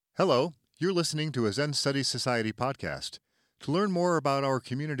Hello, you're listening to a Zen Studies Society podcast. To learn more about our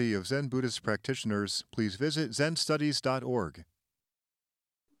community of Zen Buddhist practitioners, please visit zenstudies.org.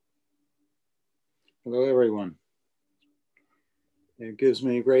 Hello, everyone. It gives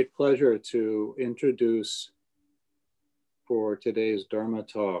me great pleasure to introduce for today's Dharma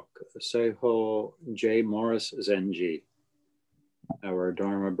talk, Seiho J. Morris Zenji, our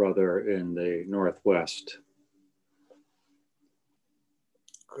Dharma brother in the Northwest.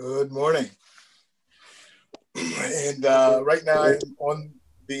 Good morning. And right now I'm on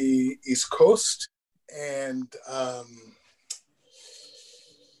the East Coast, and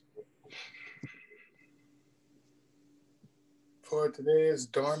for today's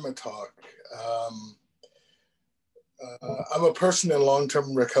Dharma talk, I'm a person in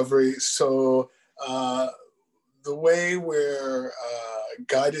long-term recovery, so the way we're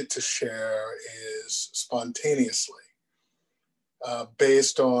guided to share is spontaneously.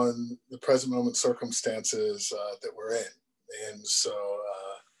 Based on the present moment circumstances that we're in. And so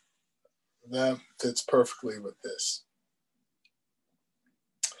that fits perfectly with this.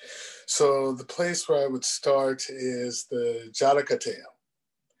 So the place where I would start is the Jataka tale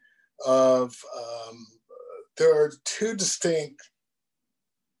of, there are two distinct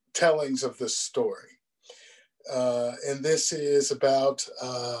tellings of this story. And this is about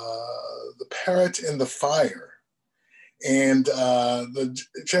the parrot and the fire. And the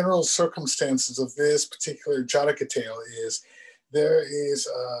general circumstances of this particular Jataka tale is there is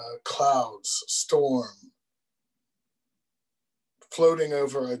clouds, storm, floating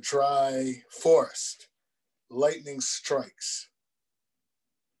over a dry forest. Lightning strikes.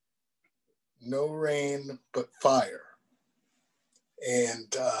 No rain, but fire.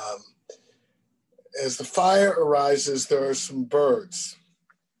 And as the fire arises, there are some birds,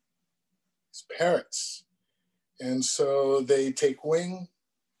 parrots. And so they take wing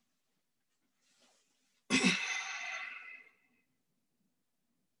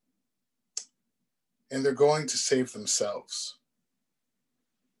and they're going to save themselves.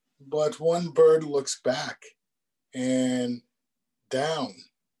 But one bird looks back and down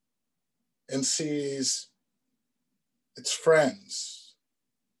and sees its friends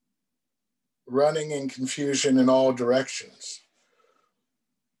running in confusion in all directions.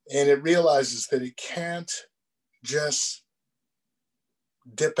 And it realizes that it can't just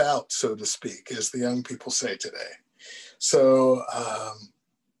dip out, so to speak, as the young people say today. So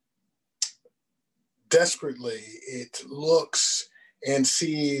desperately, it looks and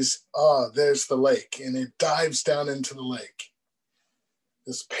sees, there's the lake, and it dives down into the lake.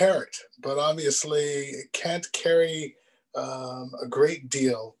 This parrot, but obviously it can't carry a great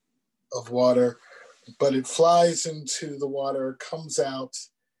deal of water, but it flies into the water, comes out,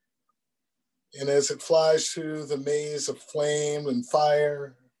 and as it flies through the maze of flame and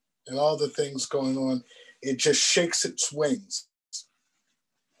fire and all the things going on, it just shakes its wings.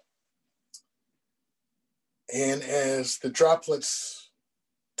 And as the droplets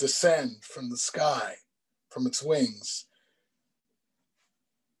descend from the sky, from its wings,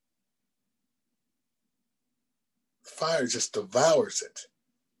 the fire just devours it.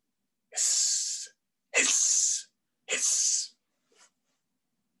 Hiss, hiss, hiss.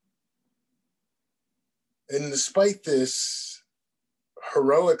 And despite this,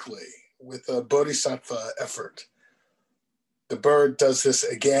 heroically, with a bodhisattva effort, the bird does this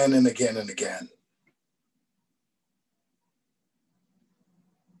again and again and again.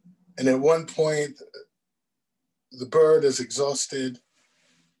 And at one point, the bird is exhausted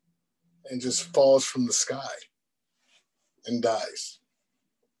and just falls from the sky and dies.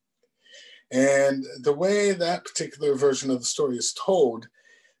 And the way that particular version of the story is told,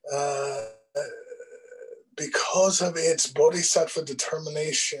 because of its bodhisattva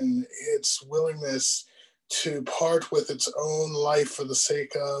determination, its willingness to part with its own life for the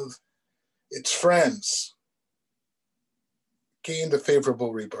sake of its friends, gained a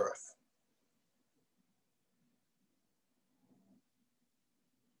favorable rebirth.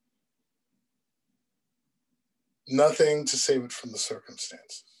 Nothing to save it from the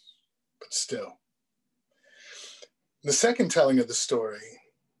circumstances, but still. The second telling of the story,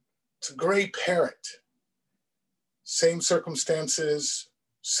 it's a gray parrot. Same circumstances,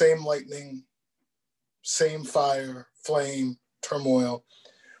 same lightning, same fire, flame, turmoil.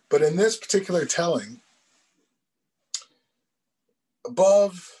 But in this particular telling,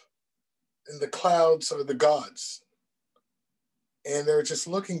 above in the clouds are the gods. And they're just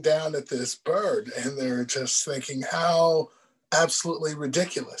looking down at this bird and they're just thinking how absolutely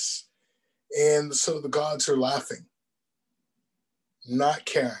ridiculous. And so the gods are laughing, not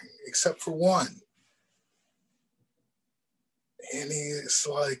caring, except for one. And he's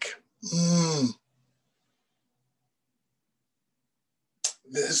like,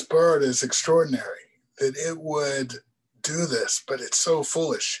 this bird is extraordinary that it would do this, but it's so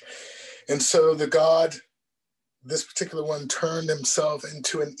foolish. And so the god, this particular one, turned himself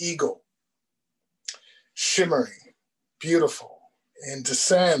into an eagle, shimmering, beautiful, and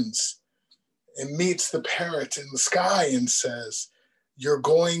descends and meets the parrot in the sky and says, "You're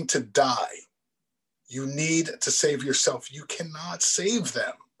going to die. You need to save yourself. You cannot save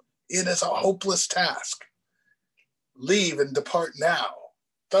them. It is a hopeless task. Leave and depart now."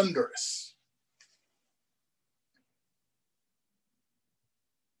 Thunderous.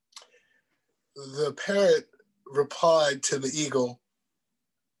 The parrot replied to the eagle,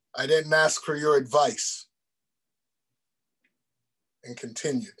 "I didn't ask for your advice," and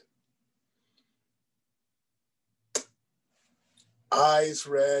continued. Eyes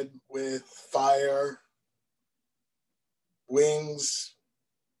red with fire, wings,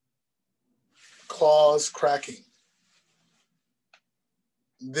 claws cracking.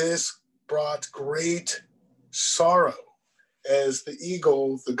 This brought great sorrow as the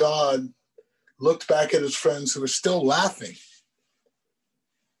eagle, the god, looked back at his friends who were still laughing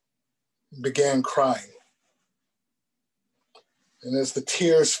and began crying. And as the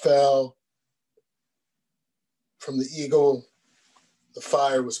tears fell from the eagle, the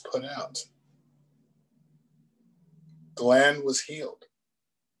fire was put out. The land was healed.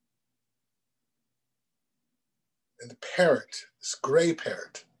 And the parrot, this gray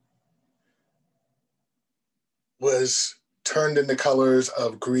parrot, was turned into colors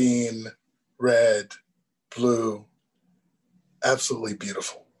of green, red, blue, absolutely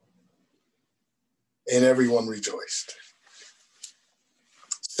beautiful. And everyone rejoiced,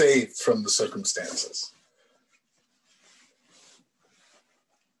 saved from the circumstances.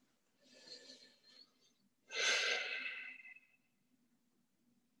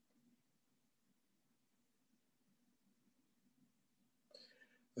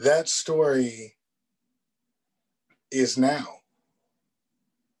 That story is now.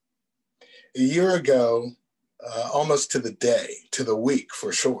 A year ago, almost to the day, to the week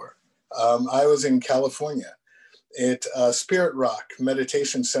for sure, I was in California at Spirit Rock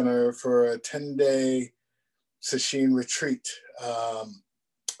Meditation Center for a 10-day Sesshin retreat.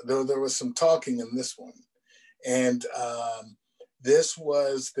 Though there was some talking in this one. And this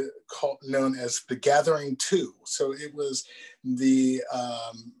was known as the Gathering 2. So it was the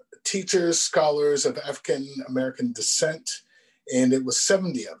teachers, scholars of African American descent, and it was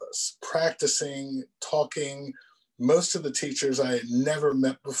 70 of us practicing, talking. Most of the teachers I had never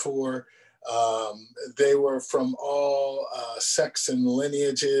met before. They were from all sects and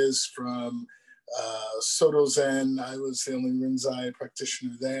lineages, from Soto Zen. I was the only Rinzai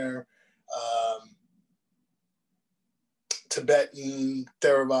practitioner there. Tibetan,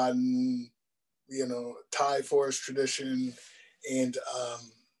 Theravadan, Thai forest tradition, and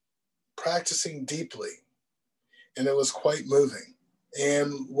practicing deeply. And it was quite moving.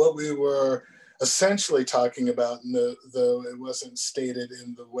 And what we were essentially talking about, though it wasn't stated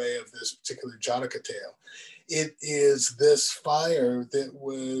in the way of this particular Jataka tale, it is this fire that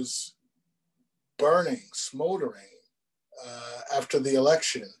was burning, smoldering after the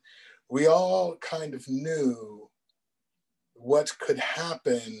election. We all kind of knew what could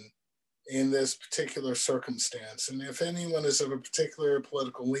happen in this particular circumstance. And if anyone is of a particular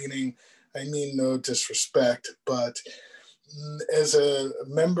political leaning, I mean no disrespect, but as a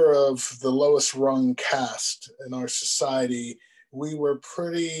member of the lowest rung caste in our society, we were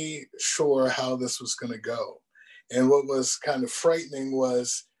pretty sure how this was going to go. And what was kind of frightening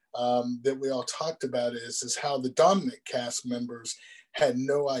was that we all talked about is how the dominant caste members had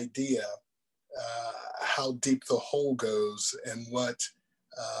no idea how deep the hole goes and what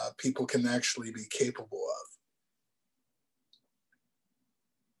people can actually be capable of.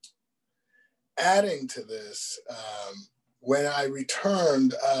 Adding to this, when I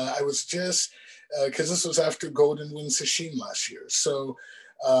returned, I was just, because this was after Golden Wind Sesshin last year. So,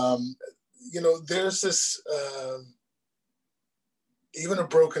 there's this, even a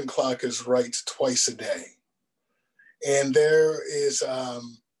broken clock is right twice a day. And there is a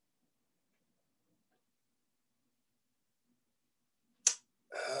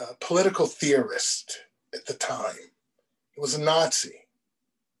political theorist at the time. He was a Nazi.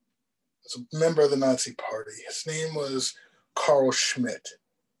 He was a member of the Nazi Party. His name was Carl Schmitt.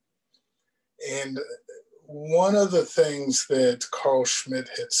 And one of the things that Carl Schmitt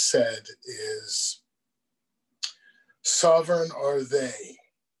had said is, sovereign are they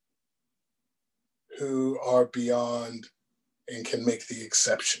who are beyond and can make the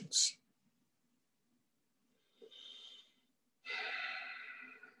exceptions.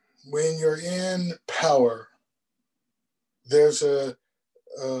 when you're in power, there's a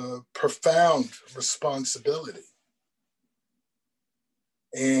profound responsibility.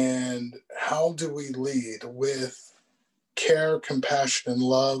 And how do we lead? With care, compassion, and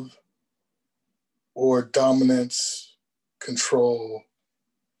love, or dominance, control,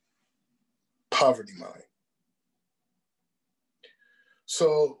 poverty mind?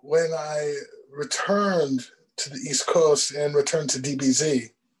 So when I returned to the East Coast and returned to DBZ,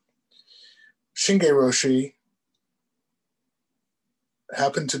 Shinge Roshi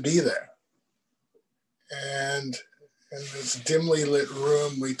happened to be there. And in this dimly lit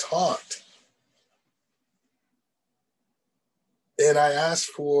room, we talked. And I asked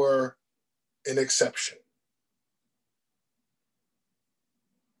for an exception.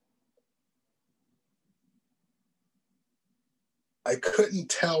 I couldn't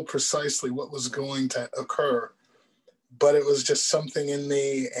tell precisely what was going to occur, but it was just something in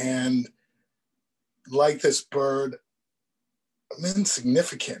me. And like this bird, I'm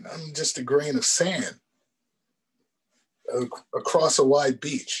insignificant. I'm just a grain of sand across a wide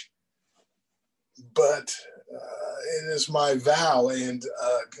beach. But it is my vow, and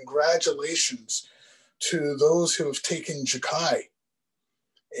congratulations to those who have taken Jakai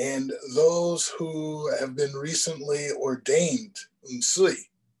and those who have been recently ordained Unsui.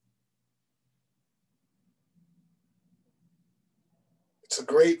 It's a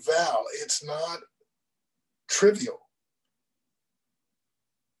great vow. It's not trivial.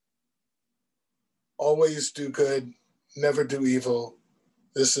 Always do good, never do evil.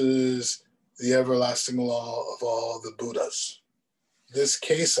 This is the everlasting law of all the Buddhas. This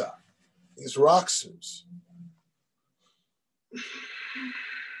Kesa, these Raksus,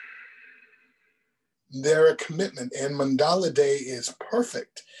 they're a commitment, and Mandala Day is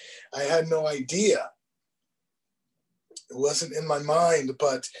perfect. I had no idea. It wasn't in my mind,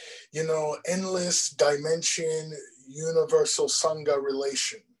 but, endless dimension, universal Sangha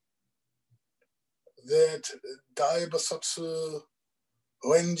relation. That Dai Bosatsu,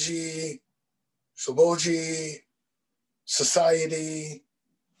 Oenji, Shoboji, society,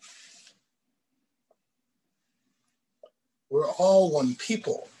 we're all one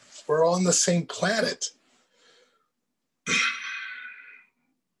people. We're all on the same planet.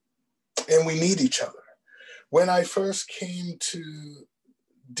 And we need each other. When I first came to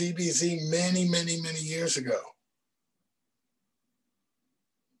DBZ many, many, many years ago,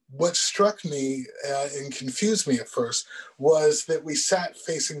 what struck me and confused me at first was that we sat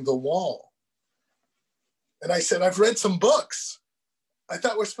facing the wall. And I said, I've read some books. I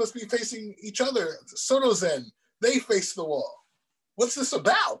thought we're supposed to be facing each other. Soto Zen, they face the wall. What's this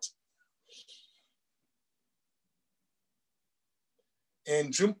about?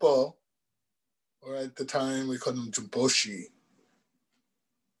 And Jumpo, or at the time we called him Jumposhi,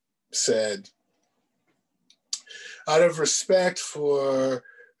 said, out of respect for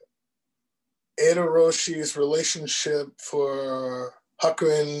Edo Roshi's relationship for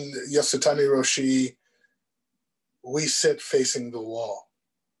Hakuin Yasutani Roshi, we sit facing the wall.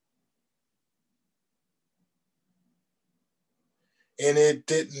 And it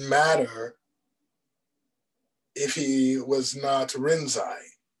didn't matter if he was not Rinzai.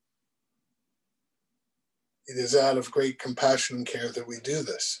 It is out of great compassion and care that we do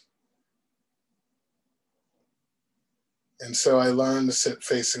this. And so I learned to sit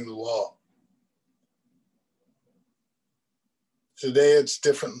facing the wall. Today it's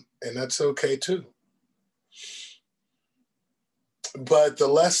different, and that's okay too. But the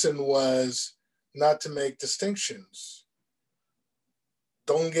lesson was not to make distinctions.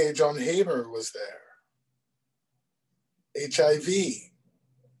 Donge John Haber was there. HIV,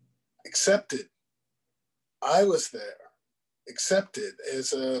 accepted. I was there, accepted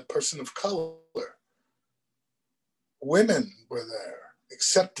as a person of color. Women were there,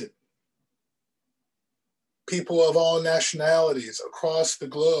 accepted. People of all nationalities across the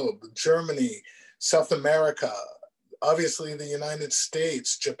globe, Germany, South America, obviously the United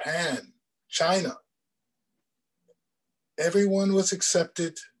States, Japan, China. Everyone was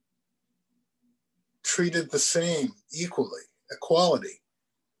accepted, treated the same, equally, equality.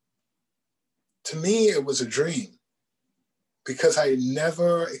 To me, it was a dream because I had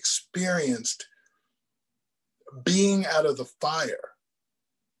never experienced being out of the fire.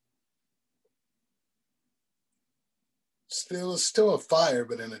 Still a fire,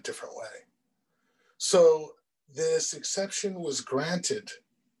 but in a different way. So this exception was granted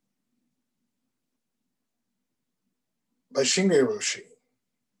by Shinge Roshi.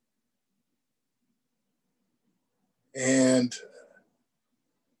 And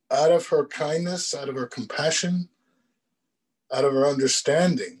out of her kindness, out of her compassion, out of her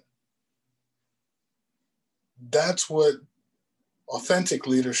understanding, That's what authentic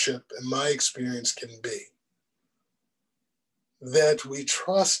leadership, in my experience, can be. That we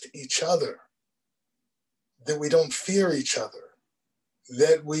trust each other, that we don't fear each other,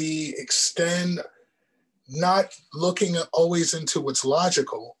 that we extend, not looking always into what's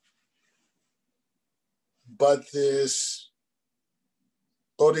logical, but this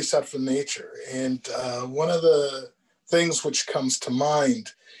bodhisattva nature. And one of the things which comes to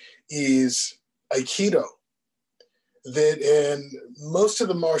mind is Aikido, that in most of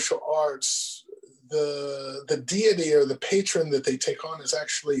the martial arts, the deity or the patron that they take on is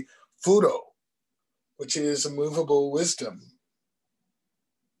actually Fudo, which is immovable wisdom.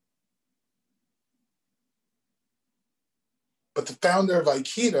 But the founder of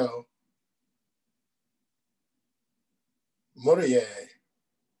Aikido, Morihei,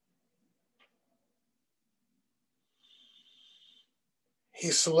 he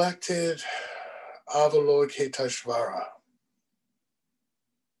selected Avalokiteshvara,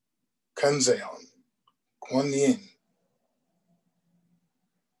 Kanzeon, Kuan Yin,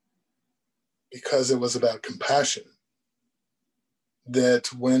 because it was about compassion.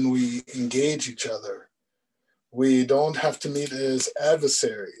 That when we engage each other, we don't have to meet as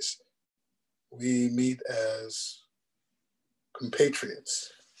adversaries. We meet as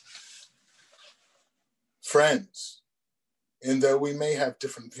compatriots, friends. And though we may have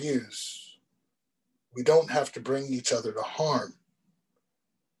different views, we don't have to bring each other to harm.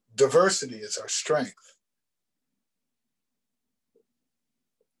 Diversity is our strength.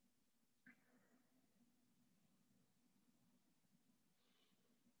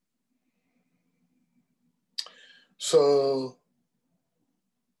 So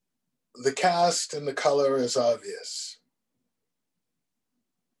the cast and the color is obvious.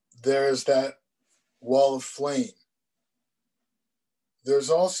 There's that wall of flame.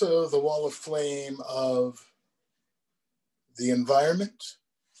 There's also the wall of flame of the environment.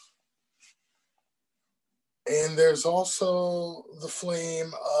 And there's also the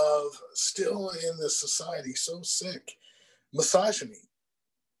flame of, still in this society so sick, misogyny,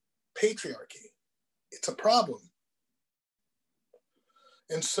 patriarchy. It's a problem.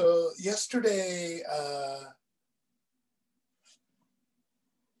 And so yesterday,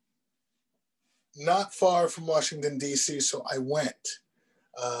 not far from Washington, D.C., so I went.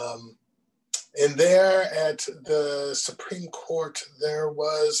 And there at the Supreme Court, there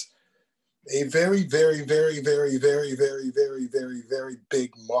was a very, very, very, very, very, very, very, very, very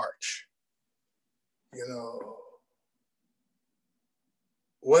big march. You know,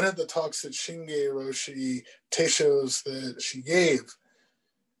 one of the talks that Shinge Roshi Teisho's that she gave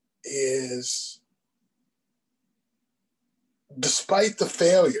is, despite the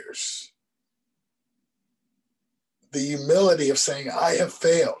failures, the humility of saying, I have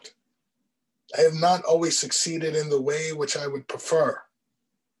failed. I have not always succeeded in the way which I would prefer,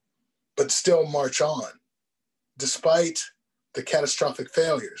 but still march on, despite the catastrophic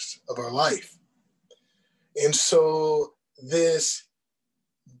failures of our life. And so this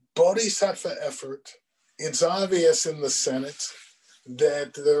bodhisattva effort, it's obvious in the Senate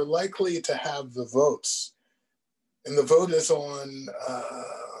that they're likely to have the votes. And the vote is on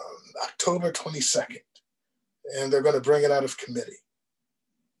October 22nd. And they're going to bring it out of committee.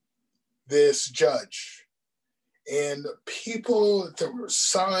 This judge. And people, there were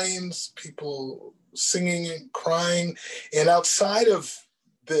signs, people singing and crying. And outside of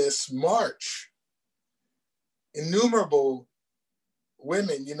this march, innumerable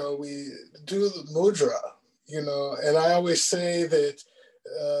women, you know, we do the mudra, you know, and I always say that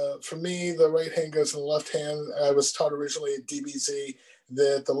for me, the right hand goes in the left hand. I was taught originally at DBZ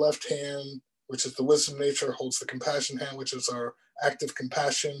that the left hand, which is the wisdom nature, holds the compassion hand, which is our active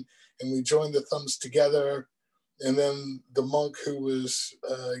compassion. And we join the thumbs together. And then the monk who was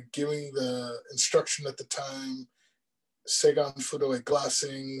giving the instruction at the time, Seigan Fudo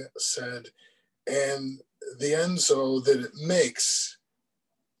Glassing, said, and the enzo that it makes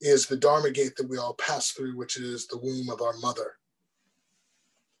is the Dharma gate that we all pass through, which is the womb of our mother.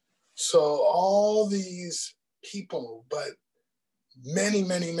 So all these people, but many,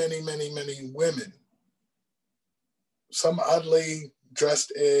 many, many, many, many women, some oddly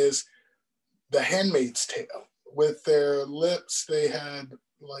dressed as the Handmaid's Tale. With their lips, they had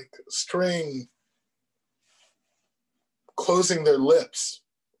like string closing their lips,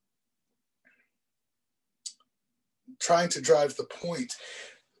 trying to drive the point,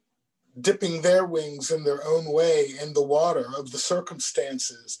 dipping their wings in their own way in the water of the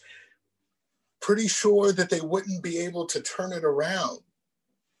circumstances, pretty sure that they wouldn't be able to turn it around.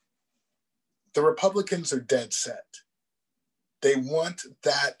 The Republicans are dead set. They want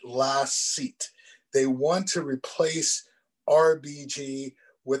that last seat. They want to replace RBG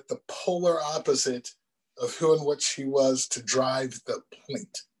with the polar opposite of who and what she was to drive the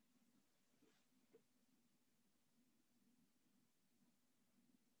point.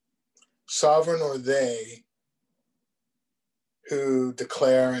 Sovereign are they who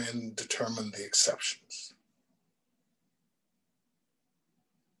declare and determine the exceptions.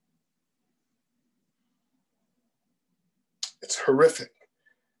 It's horrific,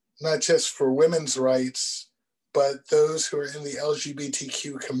 not just for women's rights, but those who are in the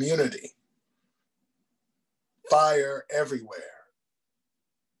LGBTQ community. Fire everywhere.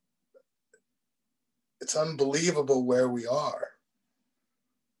 It's unbelievable where we are.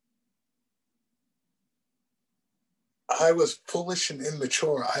 I was foolish and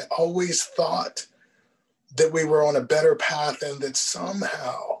immature. I always thought that we were on a better path and that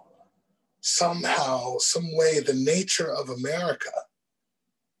somehow, some way, the nature of America,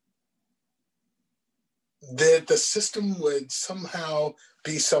 that the system would somehow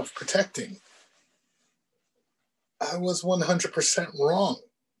be self-protecting. I was 100% wrong.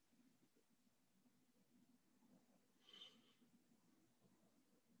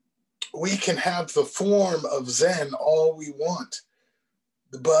 We can have the form of Zen all we want,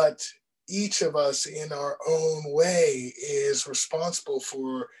 but each of us in our own way is responsible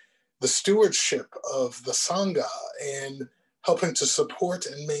for the stewardship of the Sangha and helping to support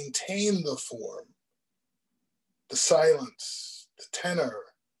and maintain the form, the silence, the tenor,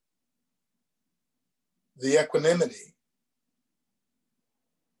 the equanimity,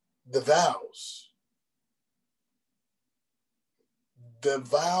 the vows. The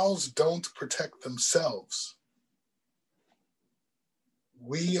vows don't protect themselves.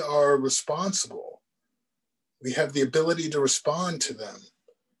 We are responsible. We have the ability to respond to them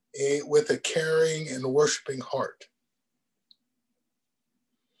with a caring and worshiping heart.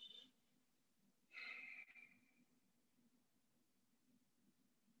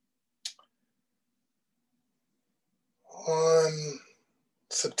 On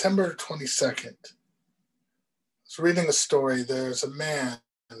September 22nd, I was reading a story. There's a man,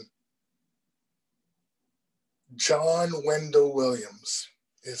 John Wendell Williams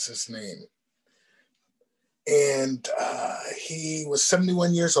is his name. And he was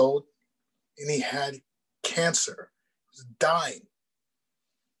 71 years old and he had cancer. He was dying.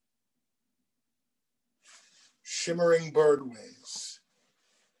 Shimmering bird wings.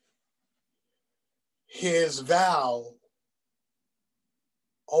 His vow,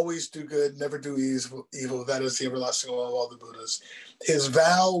 always do good, never do evil. That is the everlasting law of all the Buddhas. His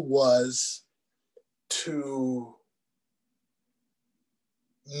vow was to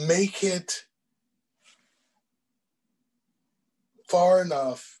make it far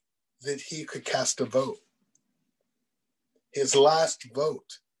enough that he could cast a vote. His last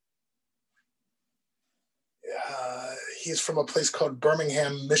vote. He's from a place called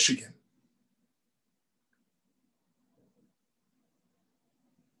Birmingham, Michigan.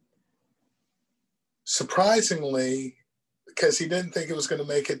 Surprisingly, because he didn't think it was going to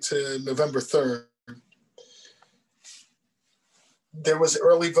make it to November 3rd, there was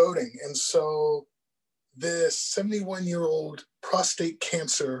early voting. And so this 71-year-old prostate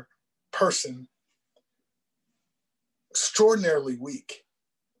cancer person, extraordinarily weak,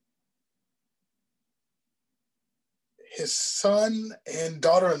 his son and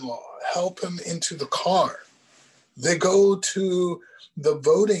daughter-in-law help him into the car. They go to the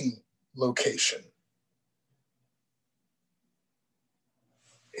voting location.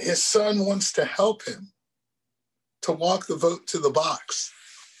 His son wants to help him to walk the vote to the box.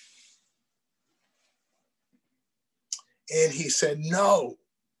 And he said, no,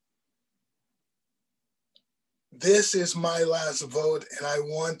 this is my last vote and I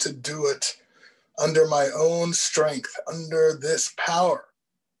want to do it under my own strength, under this power.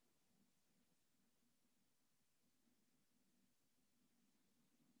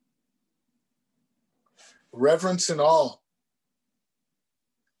 Reverence and awe.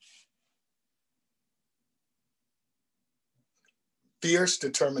 Fierce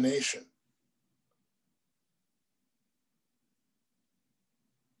determination.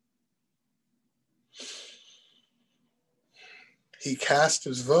 He cast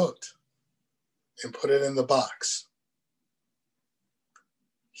his vote and put it in the box.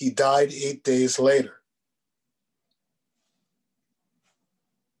 He died 8 days later.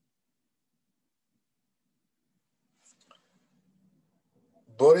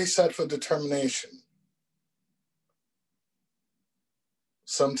 Bodhisattva determination.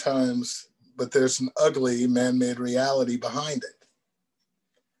 Sometimes, but there's an ugly man-made reality behind it.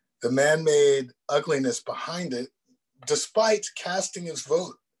 The man-made ugliness behind it, despite casting his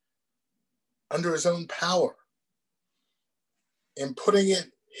vote under his own power and putting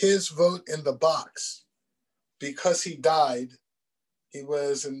his vote in the box. Because he died,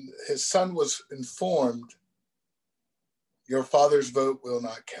 his son was informed, your father's vote will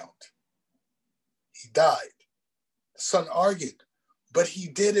not count. He died. The son argued, but he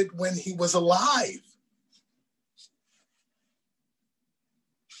did it when he was alive.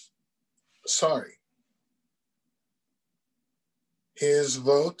 Sorry. His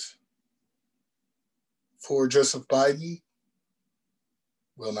vote for Joseph Biden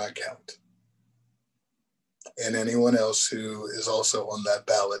will not count. And anyone else who is also on that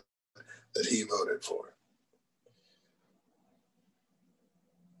ballot that he voted for.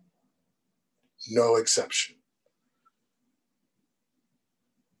 No exception.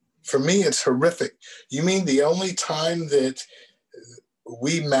 For me, it's horrific. You mean the only time that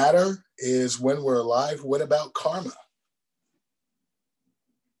we matter is when we're alive? What about karma?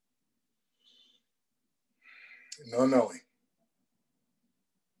 No knowing.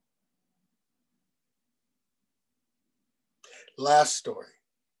 Last story.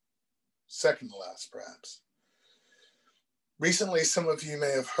 Second to last, perhaps. Recently, some of you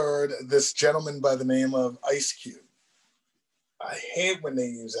may have heard this gentleman by the name of Ice Cube. I hate when they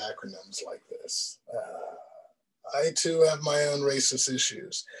use acronyms like this. I too have my own racist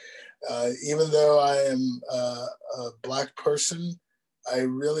issues. Even though I am a Black person, I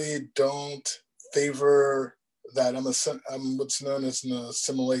really don't favor that. I'm what's known as an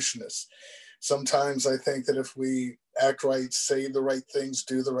assimilationist. Sometimes I think that if we act right, say the right things,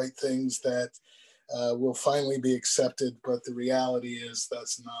 do the right things, that will finally be accepted. But the reality is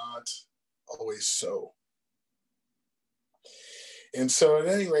that's not always so. And so at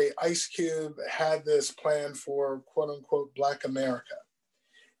any rate, Ice Cube had this plan for quote unquote Black America.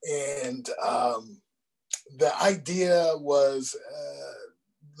 And the idea was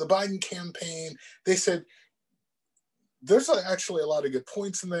the Biden campaign, they said, there's actually a lot of good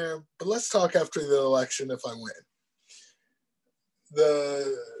points in there, but let's talk after the election if I win.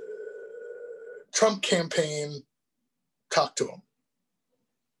 The Trump campaign talked to him.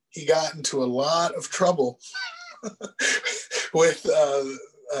 He got into a lot of trouble with the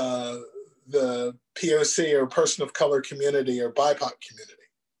POC or person of color community or BIPOC community.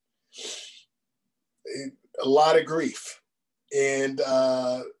 A lot of grief. And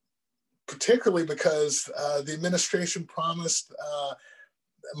particularly because the administration promised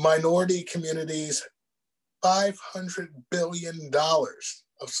minority communities $500 billion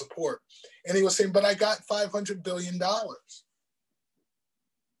of support. And he was saying, but I got $500 billion.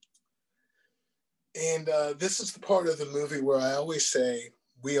 And this is the part of the movie where I always say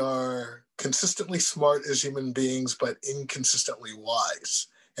we are consistently smart as human beings, but inconsistently wise.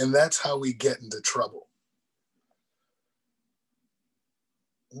 And that's how we get into trouble.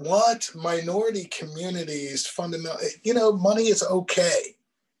 What minority communities fundamentally, money is okay.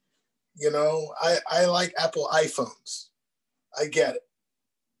 I like Apple iPhones. I get it.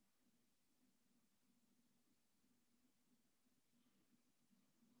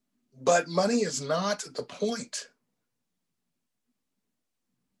 But money is not the point.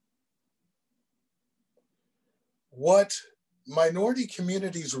 What minority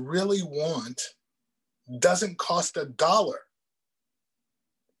communities really want doesn't cost $1.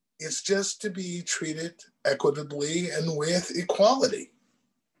 It's just to be treated equitably and with equality.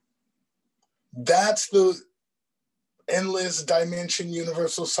 That's the endless dimension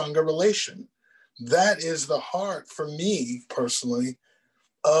universal Sangha relation. That is the heart, for me personally,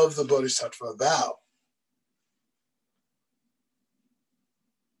 of the Bodhisattva vow.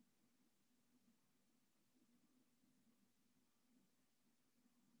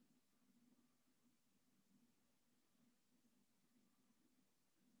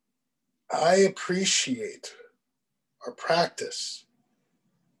 I appreciate our practice.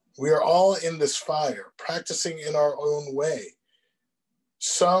 We are all in this fire, practicing in our own way.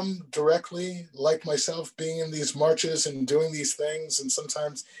 Some directly, like myself, being in these marches and doing these things, and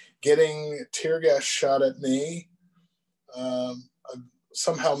sometimes getting tear gas shot at me.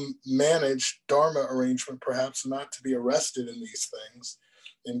 Somehow managed Dharma arrangement, perhaps not to be arrested in these things.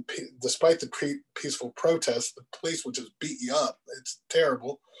 And despite the peaceful protest, the police would just beat you up. It's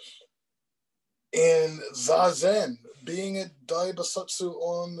terrible. And Zazen, being at Daibasatsu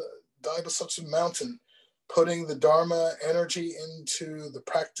on Daibasatsu Mountain, putting the Dharma energy into the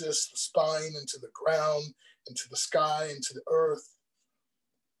practice, the spine, into the ground, into the sky, into the earth.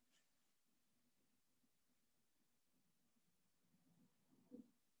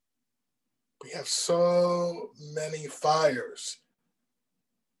 We have so many fires.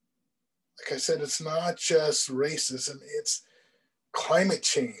 Like I said, it's not just racism, it's climate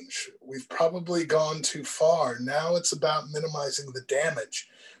change. We've probably gone too far. Now it's about minimizing the damage.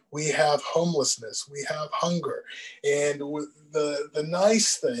 We have homelessness, we have hunger. And the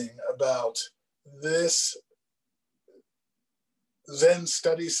nice thing about this Zen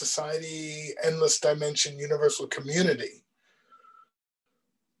Study Society, Endless Dimension, Universal Community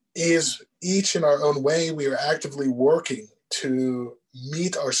is each in our own way, we are actively working to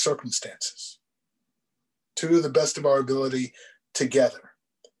meet our circumstances to the best of our ability together.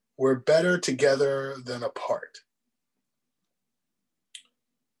 We're better together than apart.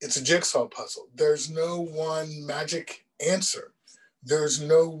 It's a jigsaw puzzle. There's no one magic answer. There's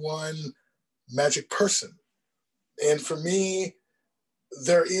no one magic person. And for me,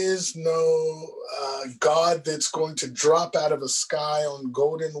 there is no God that's going to drop out of a sky on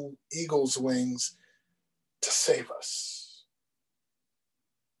golden eagle's wings to save us.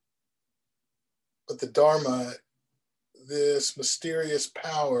 But the Dharma, this mysterious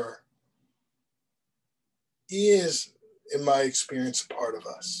power, is, in my experience, a part of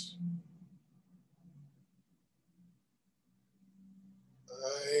us.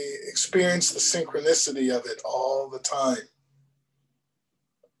 I experience the synchronicity of it all the time,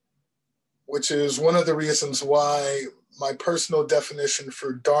 which is one of the reasons why my personal definition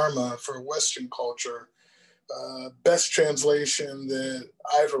for Dharma for Western culture, best translation that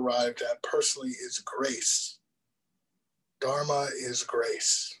I've arrived at personally is grace. Dharma is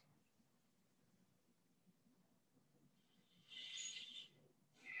grace.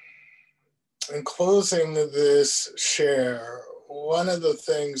 In closing this share, one of the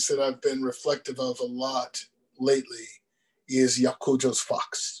things that I've been reflective of a lot lately is Yakujo's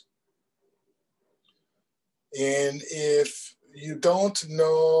fox. And if you don't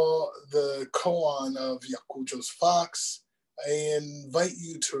know the koan of Yakujo's fox, I invite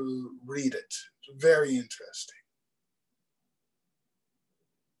you to read it. It's very interesting.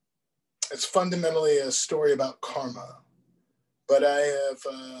 It's fundamentally a story about karma, but I have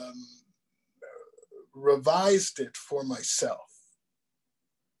revised it for myself.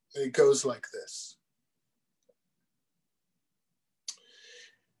 It goes like this.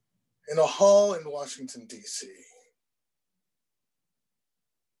 In a hall in Washington, D.C.,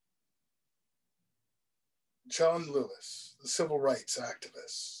 John Lewis, the civil rights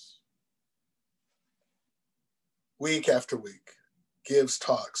activist, week after week, gives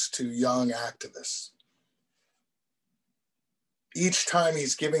talks to young activists. Each time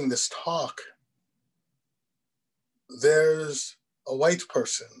he's giving this talk, there's a white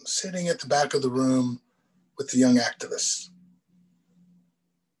person sitting at the back of the room with the young activists.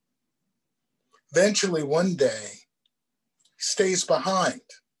 Eventually, one day, he stays behind.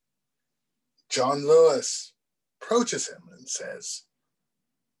 John Lewis approaches him and says,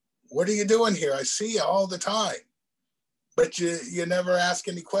 "What are you doing here? I see you all the time. But you never ask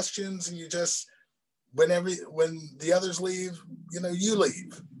any questions, and you just, when the others leave, you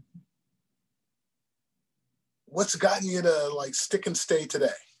leave. What's gotten you to stick and stay today?"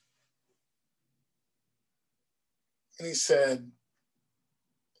 And he said,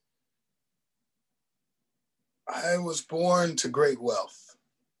 "I was born to great wealth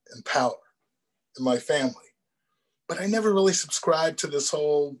and power in my family, but I never really subscribed to this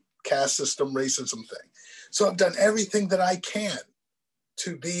whole caste system, racism thing. So I've done everything that I can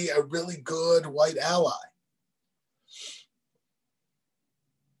to be a really good white ally.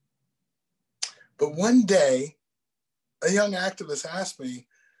 But one day, a young activist asked me,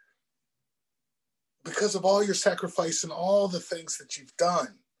 because of all your sacrifice and all the things that you've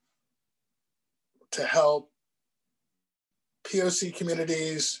done to help POC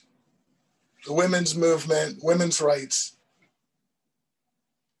communities, the women's movement, women's rights,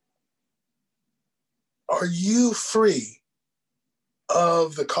 are you free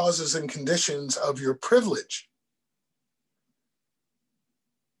of the causes and conditions of your privilege?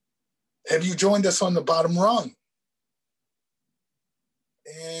 Have you joined us on the bottom rung?"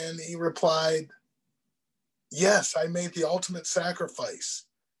 And he replied, "Yes, I made the ultimate sacrifice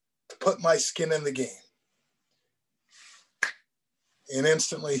to put my skin in the game." And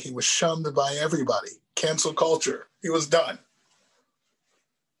instantly he was shunned by everybody. Cancel culture. He was done.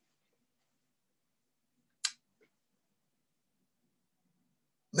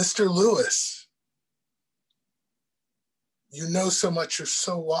 Mr. Lewis, you know so much, you're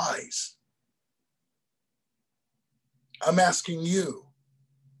so wise. I'm asking you,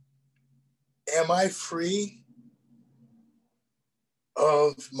 am I free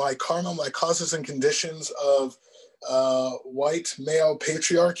of my karma, my causes and conditions of white male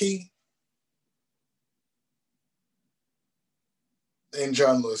patriarchy? And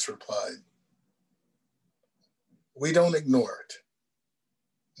John Lewis replied, "We don't ignore it.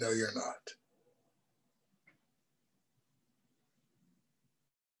 No, you're not.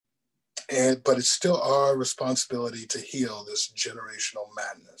 But it's still our responsibility to heal this generational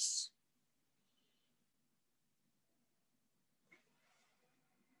madness.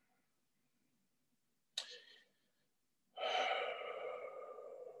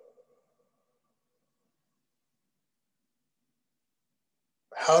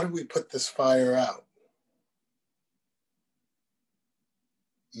 How do we put this fire out?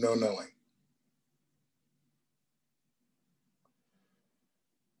 No knowing.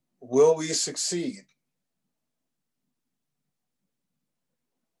 Will we succeed?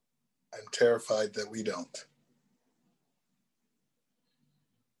 I'm terrified that we don't.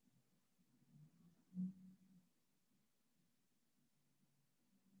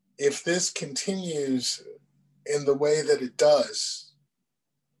 If this continues in the way that it does,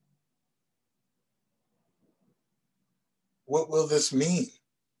 what will this mean?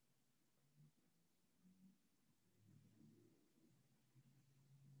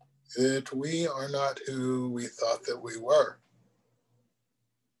 That we are not who we thought that we were.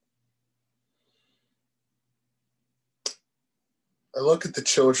 I look at the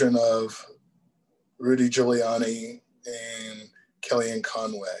children of Rudy Giuliani and Kellyanne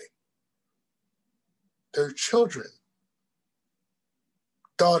Conway. They're children,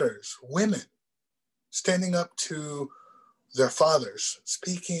 daughters, women, standing up to their fathers,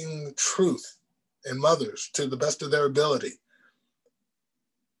 speaking truth, and mothers to the best of their ability,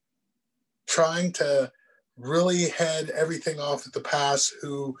 trying to really head everything off at the pass,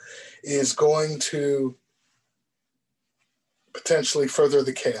 who is going to potentially further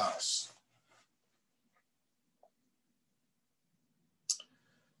the chaos.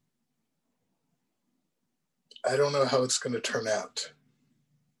 I don't know how it's going to turn out.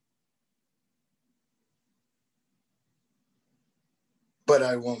 But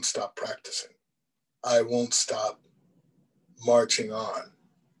I won't stop practicing. I won't stop marching on,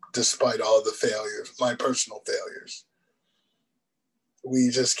 despite all the failures, my personal failures. We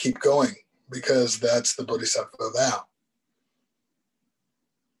just keep going because that's the Bodhisattva vow.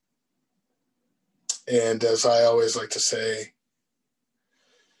 And as I always like to say,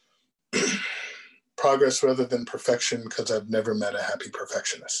 progress rather than perfection, because I've never met a happy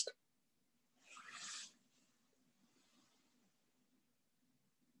perfectionist.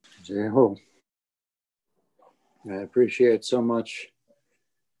 Jai-ho. I appreciate so much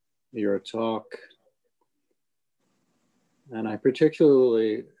your talk. And I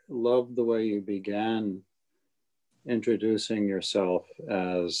particularly love the way you began introducing yourself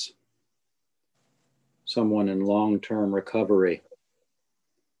as someone in long-term recovery.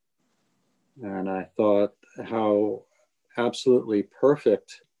 And I thought how absolutely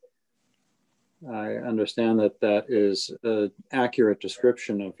perfect. I understand that that is an accurate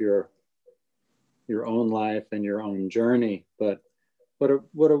description of your own life and your own journey, but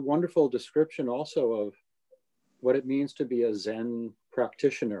what a wonderful description also of what it means to be a Zen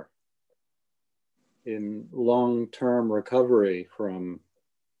practitioner in long-term recovery from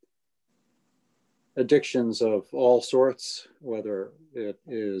addictions of all sorts, whether it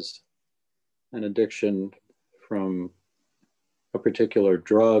is an addiction from a particular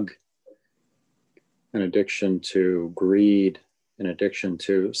drug, an addiction to greed, an addiction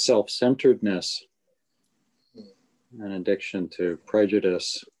to self-centeredness, an addiction to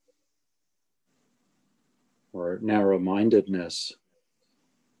prejudice or narrow-mindedness.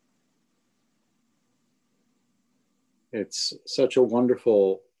 It's such a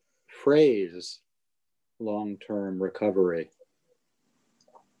wonderful phrase, long-term recovery.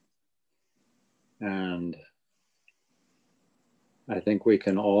 And I think we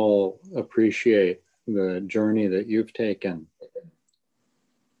can all appreciate the journey that you've taken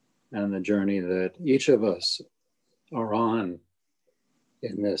and the journey that each of us are on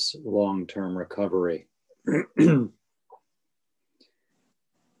in this long-term recovery.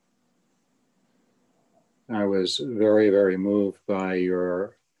 I was very, very moved by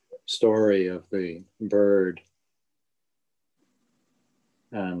your story of the bird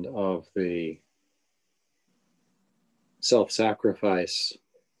and of the self-sacrifice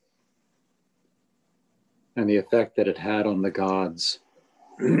and the effect that it had on the gods,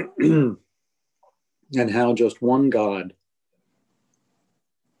 and how just one god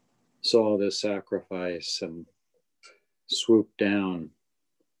saw this sacrifice and swooped down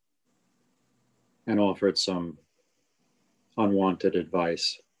and offered some unwanted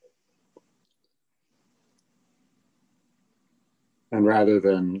advice. And rather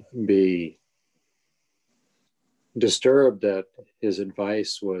than be disturbed that his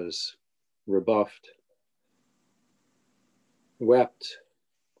advice was rebuffed, wept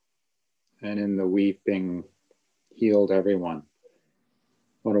and in the weeping healed everyone.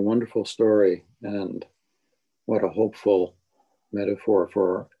 What a wonderful story, and what a hopeful metaphor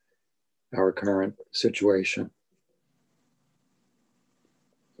for our current situation.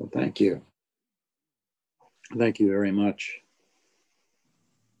 So thank you. Thank you very much.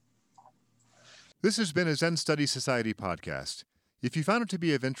 This has been a Zen Study Society podcast. If you found it to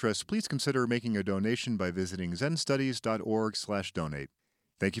be of interest, please consider making a donation by visiting zenstudies.org/donate.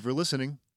 Thank you for listening.